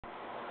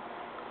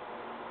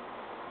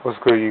What's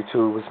good,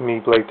 YouTube? It's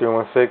me,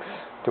 Blake316,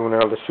 doing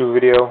another shoe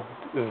video.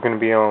 This is gonna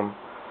be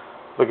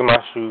look at my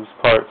shoes,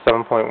 part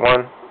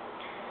 7.1.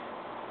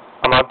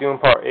 I'm not doing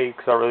part 8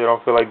 because I really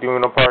don't feel like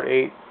doing a part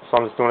 8, so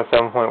I'm just doing a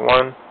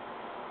 7.1.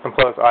 And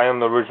plus, I am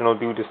the original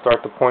dude to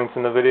start the points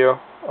in the video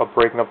of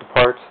breaking up the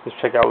parts. Just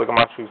check out Look at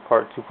My Shoes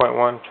part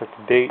 2.1. Check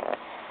the date.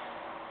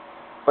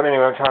 But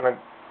anyway, I'm trying to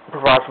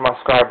provide for my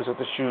subscribers with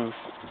the shoes.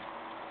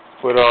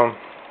 But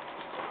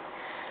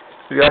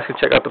you guys can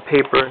check out the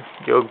paper.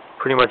 You'll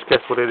pretty much guess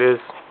what it is.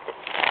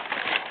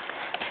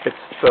 It's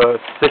the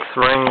 6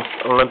 Rings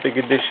Olympic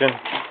edition.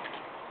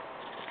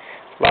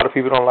 A lot of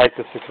people don't like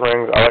the 6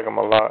 Rings. I like them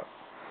a lot.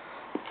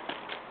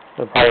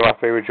 They're probably my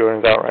favorite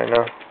Jordans out right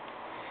now.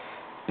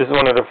 This is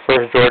one of the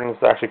first Jordans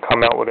to actually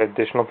come out with an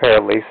additional pair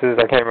of laces.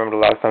 I can't remember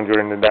the last time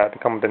Jordan did that. They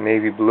come with the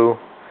navy blue.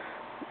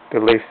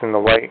 They're laced in the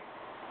white.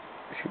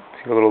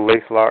 See the little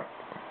lace lock.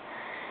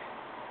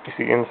 You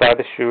see inside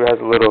the shoe has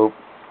a little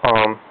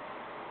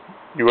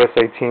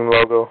USA team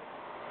logo.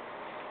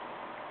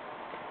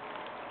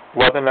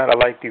 Whether or not I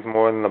like these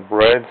more than the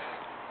breads,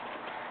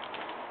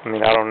 I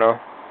mean, I don't know.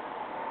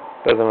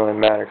 Doesn't really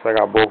matter because I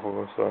got both of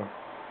them. So,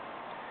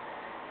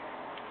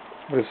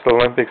 but it's the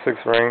Olympic 6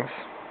 Rings.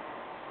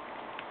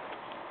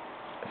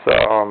 It's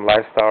a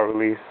lifestyle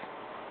release.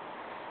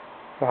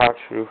 It's a hot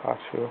shoe, hot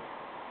shoe.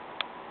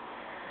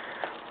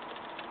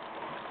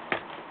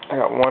 I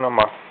got one on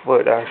my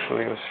foot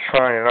actually. I was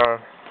trying it on.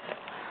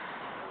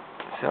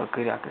 See how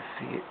good I can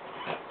see it.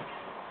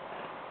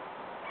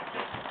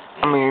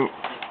 I mean,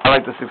 I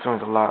like the 6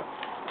 Rings a lot.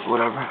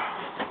 Whatever.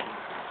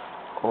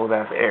 Old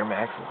ass Air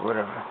Maxes,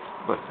 whatever.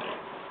 But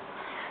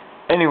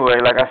anyway,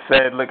 like I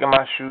said, look at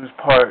my shoes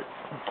part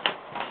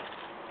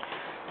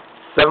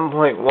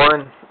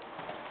 7.1.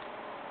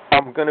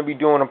 I'm gonna be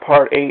doing a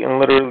part 8 in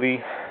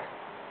literally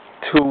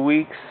 2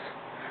 weeks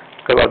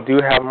because I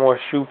do have more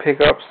shoe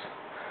pickups.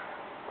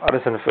 I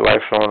just didn't feel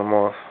like showing them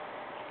off.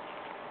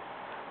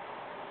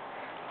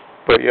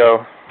 But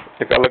yo,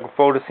 if y'all looking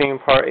forward to seeing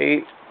part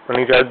 8, what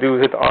I need y'all to do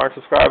is hit the orange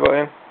subscribe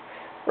button.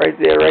 Right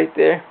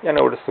there. Y'all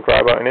know where the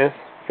subscribe button is.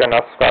 If y'all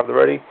not subscribed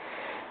already.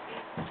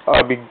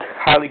 I'll be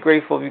highly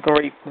grateful if you can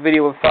rate the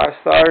video with 5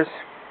 stars.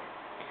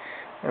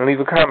 And leave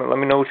a comment. Let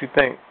me know what you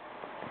think.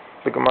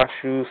 Look at my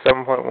shoes,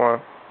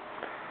 7.1.